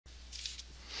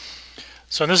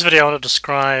So in this video I want to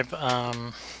describe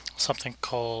something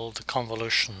called the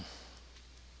convolution.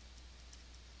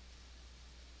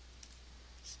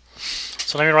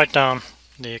 So let me write down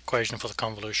the equation for the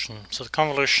convolution. So the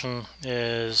convolution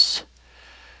is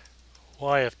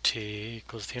y of t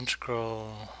equals the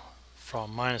integral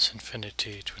from minus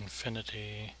infinity to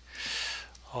infinity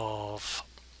of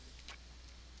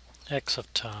x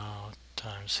of tau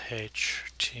times h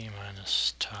t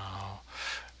minus tau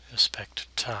with respect to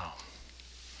tau.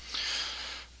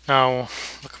 Now,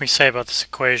 what can we say about this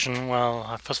equation?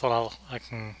 Well, first of all, I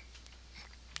can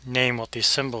name what these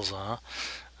symbols are.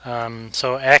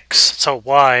 So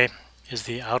y is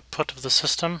the output of the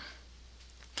system,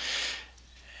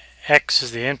 x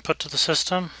is the input to the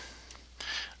system,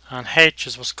 and h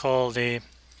is what's called the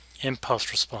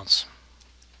impulse response.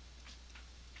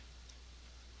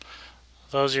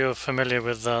 Those of you who are familiar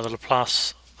with the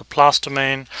Laplace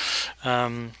domain,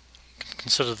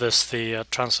 consider this the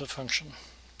transfer function.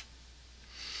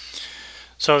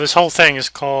 So this whole thing is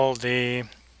called the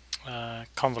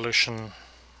convolution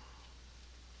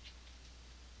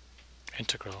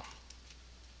integral.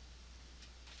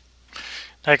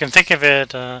 Now you can think of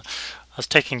it as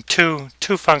taking two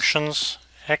functions,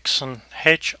 x and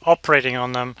h, operating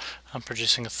on them and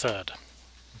producing a third.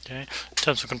 Okay. In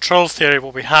terms of control theory,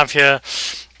 what we have here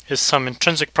is some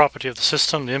intrinsic property of the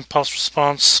system, the impulse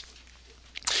response.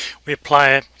 We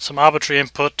apply some arbitrary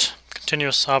input,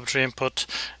 continuous arbitrary input,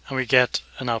 and we get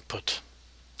an output.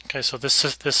 Okay, so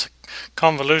this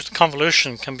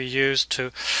convolution can be used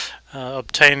to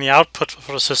obtain the output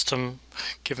for a system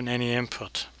given any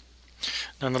input.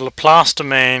 Now in the Laplace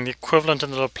domain, the equivalent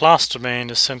in the Laplace domain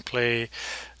is simply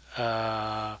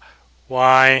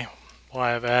y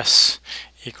of s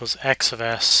equals x of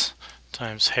s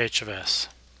times h of s.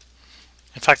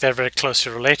 In fact, they're very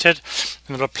closely related.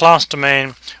 In the Laplace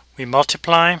domain, we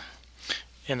multiply.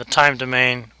 In the time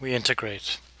domain, we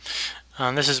integrate.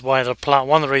 And this is why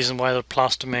one of the reasons why the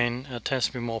Laplace domain tends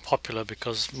to be more popular,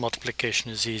 because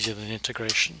multiplication is easier than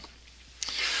integration.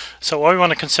 So what we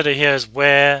want to consider here is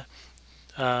where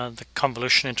the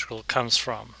convolution integral comes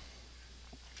from.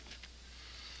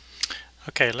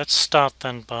 Okay, let's start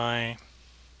then by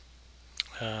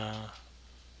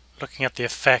looking at the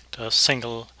effect a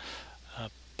single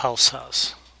pulse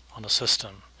has on a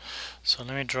system. So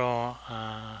let me draw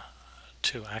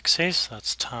two axes.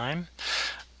 That's time,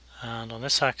 and on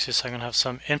this axis I'm going to have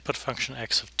some input function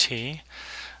x of t,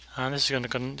 and this is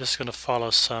going to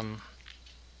follow some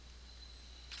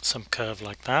curve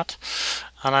like that,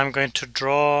 and I'm going to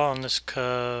draw on this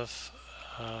curve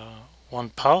one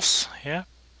pulse here,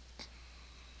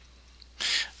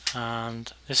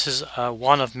 and this is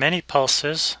one of many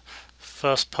pulses.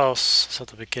 First pulse is at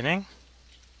the beginning,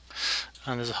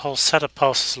 and there's a whole set of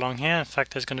pulses along here. In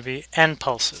fact, there's going to be n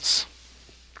pulses.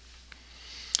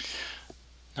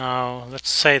 Now let's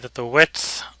say that the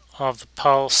width of the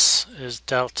pulse is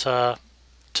delta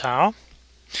tau,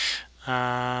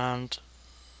 and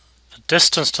the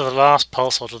distance to the last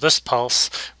pulse, or to this pulse,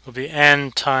 will be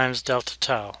n times delta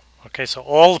tau. Okay, so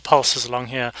all the pulses along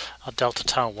here are delta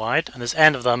tau wide, and there's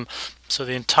n of them, so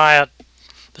the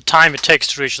time it takes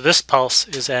to reach this pulse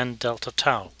is n delta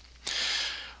tau.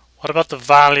 What about the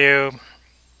value?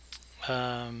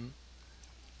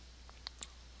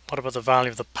 What about the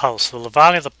value of the pulse? Well, the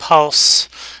value of the pulse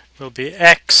will be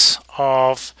x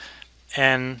of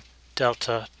n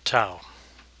delta tau.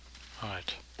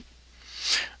 Alright.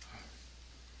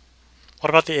 What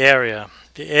about the area?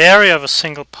 The area of a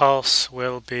single pulse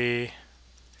will be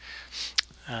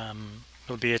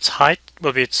its height.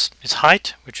 Will be its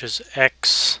height, which is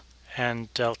x n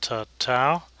delta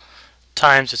tau,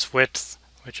 times its width,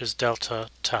 which is delta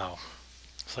tau.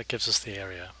 So that gives us the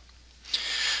area.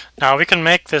 Now we can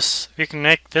make this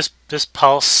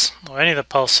pulse, or any of the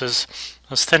pulses,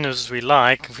 as thin as we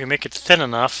like. If we make it thin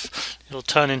enough, it'll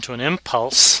turn into an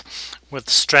impulse with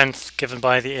strength given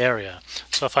by the area.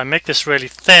 So if I make this really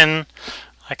thin,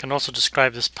 I can also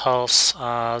describe this pulse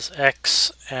as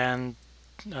x n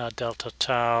delta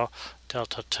tau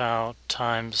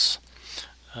times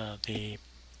the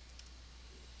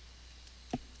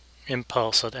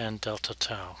impulse at n delta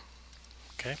tau.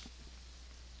 Okay.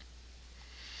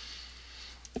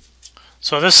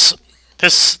 So this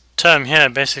term here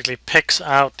basically picks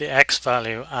out the x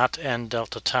value at n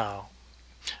delta tau.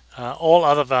 All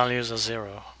other values are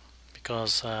 0,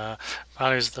 because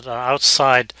values that are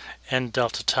outside n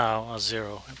delta tau are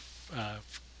 0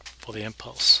 for the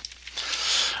impulse.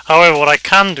 However, what I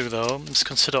can do though is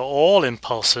consider all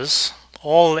impulses,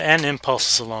 all n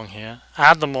impulses along here,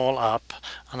 add them all up,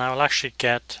 and I will actually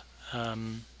get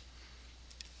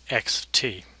x of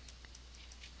t.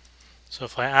 So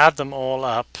if I add them all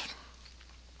up,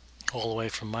 all the way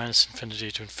from minus infinity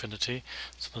to infinity,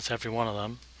 so that's every one of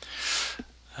them,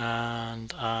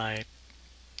 and I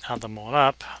add them all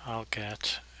up, I'll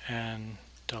get n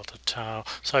delta tau.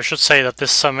 So I should say that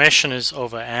this summation is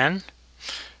over n,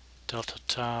 delta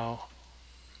tau,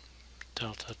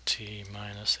 delta t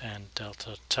minus n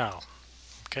delta tau.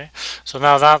 Okay, so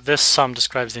now that this sum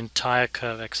describes the entire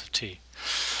curve x of t.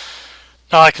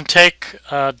 Now I can take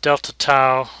delta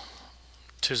tau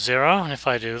to 0, and if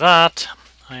I do that,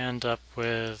 I end up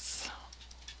with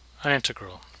an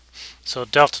integral. So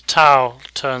delta tau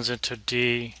turns into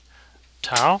d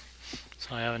tau.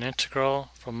 So I have an integral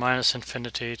from minus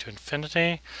infinity to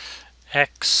infinity,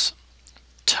 x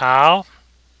tau,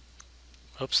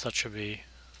 oops, that should be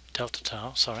delta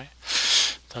tau, sorry,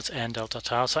 that's n delta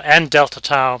tau. So n delta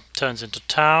tau turns into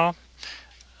tau,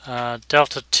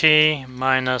 delta t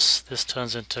minus this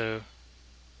turns into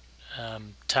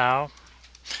tau,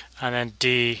 and then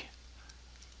d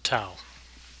tau.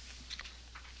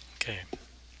 Okay,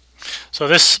 so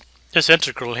this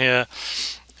integral here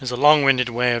is a long-winded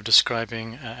way of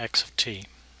describing x of t.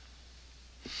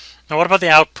 Now what about the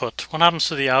output? What happens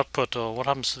to the output, or what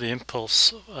happens to the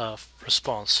impulse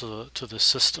response to this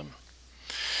system?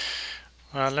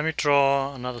 Well, let me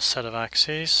draw another set of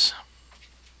axes.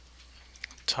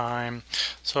 Time.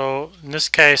 So in this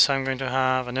case I'm going to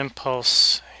have an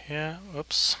impulse here.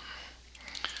 Oops,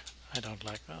 I don't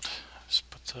like that. Let's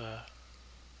put a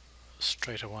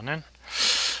straighter one in.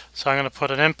 So I'm going to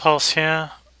put an impulse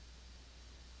here,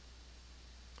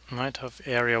 right, of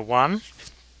area 1.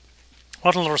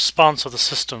 What will the response of the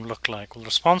system look like? Well, the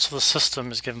response of the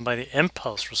system is given by the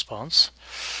impulse response,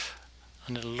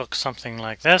 and it'll look something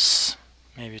like this.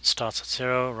 Maybe it starts at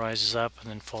 0, rises up, and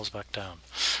then falls back down.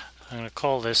 I'm going to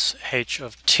call this h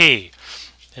of t.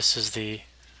 This is the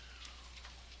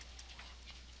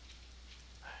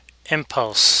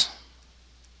impulse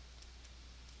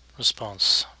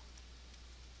response.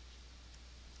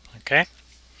 Okay?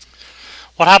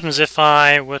 What happens if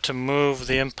I were to move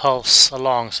the impulse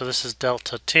along? So this is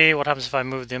delta t. What happens if I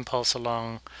move the impulse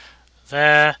along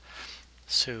there?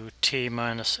 So t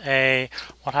minus a.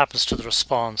 What happens to the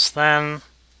response then?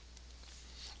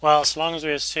 Well, as long as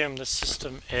we assume the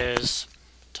system is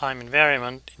time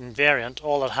invariant,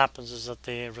 all that happens is that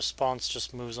the response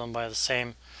just moves on by the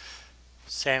same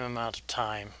amount of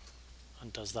time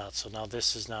and does that. So now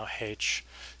this is now h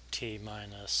t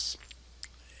minus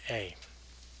a.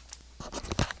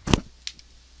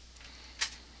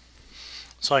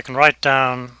 So I can write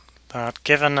down that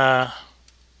given an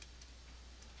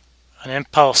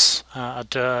impulse,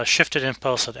 a shifted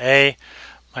impulse at a,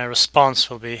 my response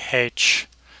will be h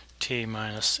t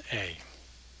minus a.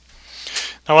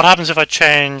 Now what happens if I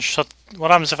change?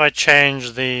 What happens if I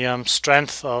change the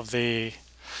strength of the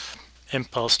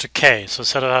impulse to k? So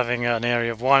instead of having an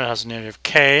area of 1, it has an area of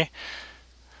k.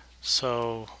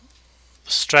 So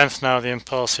the strength now of the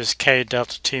impulse is k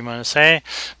delta t minus a.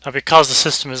 Now because the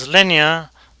system is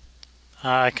linear,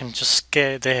 I can just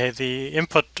scale the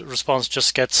input response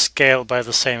just gets scaled by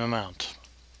the same amount.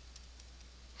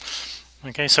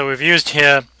 Okay, so we've used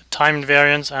here time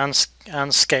invariance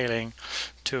and scaling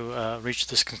to reach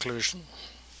this conclusion.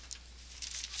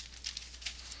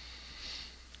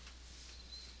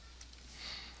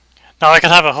 Now I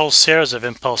could have a whole series of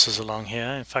impulses along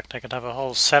here. In fact, I could have a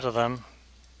whole set of them,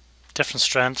 different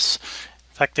strengths.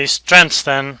 In fact, these strengths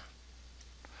then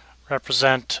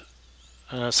represent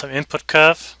some input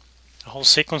curve, a whole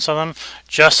sequence of them,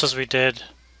 just as we did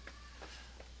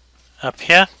up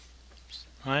here.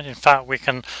 Right? In fact, we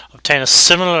can obtain a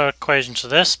similar equation to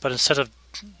this, but instead of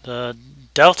the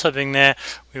delta being there,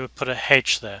 we would put a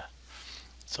h there.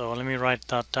 So let me write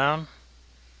that down.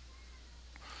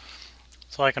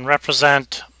 So I can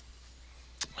represent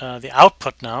the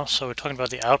output now. So we're talking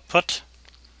about the output.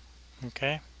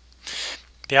 Okay,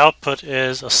 the output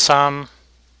is a sum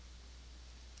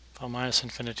from minus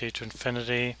infinity to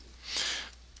infinity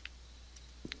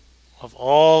of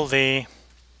all the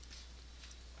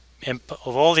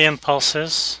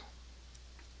impulses,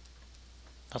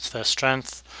 that's their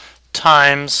strength,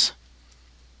 times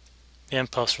the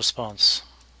impulse response.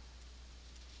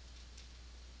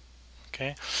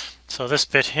 Okay, so this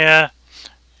bit here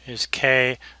is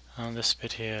k, and this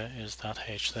bit here is that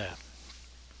h there.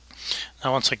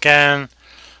 Now once again,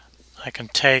 I can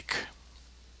take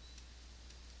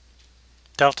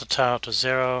delta tau to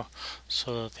 0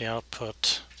 so that the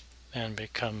output then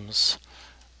becomes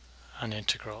an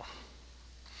integral.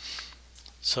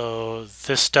 So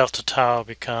this delta tau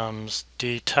becomes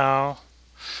d tau,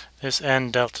 this n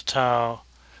delta tau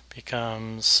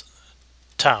becomes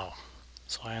tau.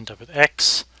 So I end up with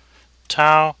x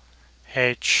tau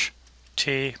h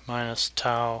t minus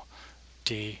tau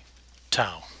d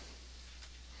tau.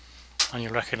 And you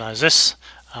recognize this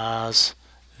as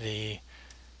the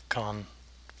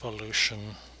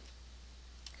convolution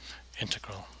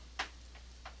integral.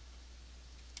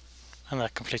 And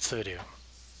that completes the video.